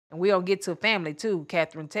And we don't get to family too,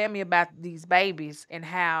 Catherine. Tell me about these babies and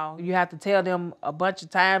how you have to tell them a bunch of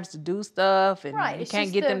times to do stuff and you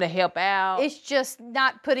can't get them to help out. It's just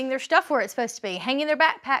not putting their stuff where it's supposed to be, hanging their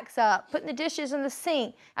backpacks up, putting the dishes in the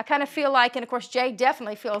sink. I kind of feel like, and of course Jay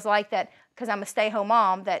definitely feels like that, because I'm a stay-home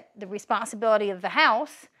mom, that the responsibility of the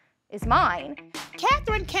house is mine.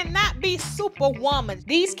 Catherine cannot be superwoman.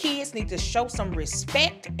 These kids need to show some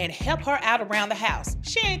respect and help her out around the house.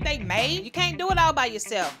 She ain't they maid. You can't do it all by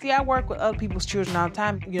yourself. See, I work with other people's children all the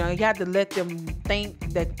time. You know, you have to let them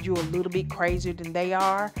think that you're a little bit crazier than they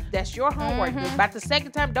are. That's your homework. About the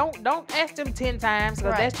second time, don't ask them 10 times,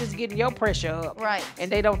 because that's just getting your pressure up. Right. And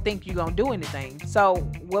they don't think you're gonna do anything. So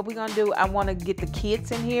what we're gonna do, I wanna get the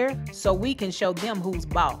kids in here so we can show them who's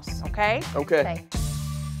boss, okay? Okay.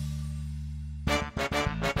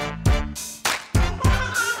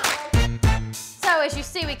 So as you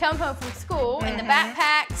see, we come home from school and the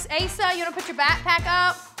backpacks. Asa, you wanna put your backpack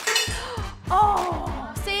up?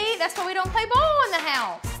 Oh, see, that's why we don't play ball in the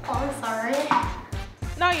house. Oh, I'm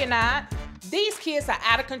sorry. No, you're not. These kids are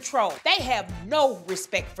out of control. They have no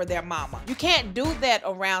respect for their mama. You can't do that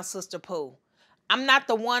around Sister Pooh. I'm not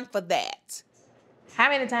the one for that. How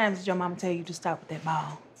many times did your mama tell you to stop with that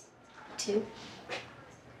ball? 2.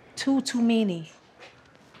 2 too many.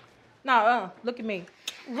 No, look at me.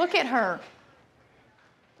 Look at her.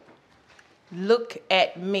 Look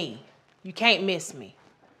at me. You can't miss me.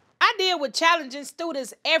 I deal with challenging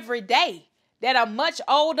students every day that are much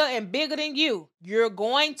older and bigger than you. You're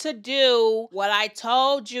going to do what I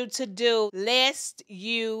told you to do, lest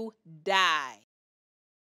you die.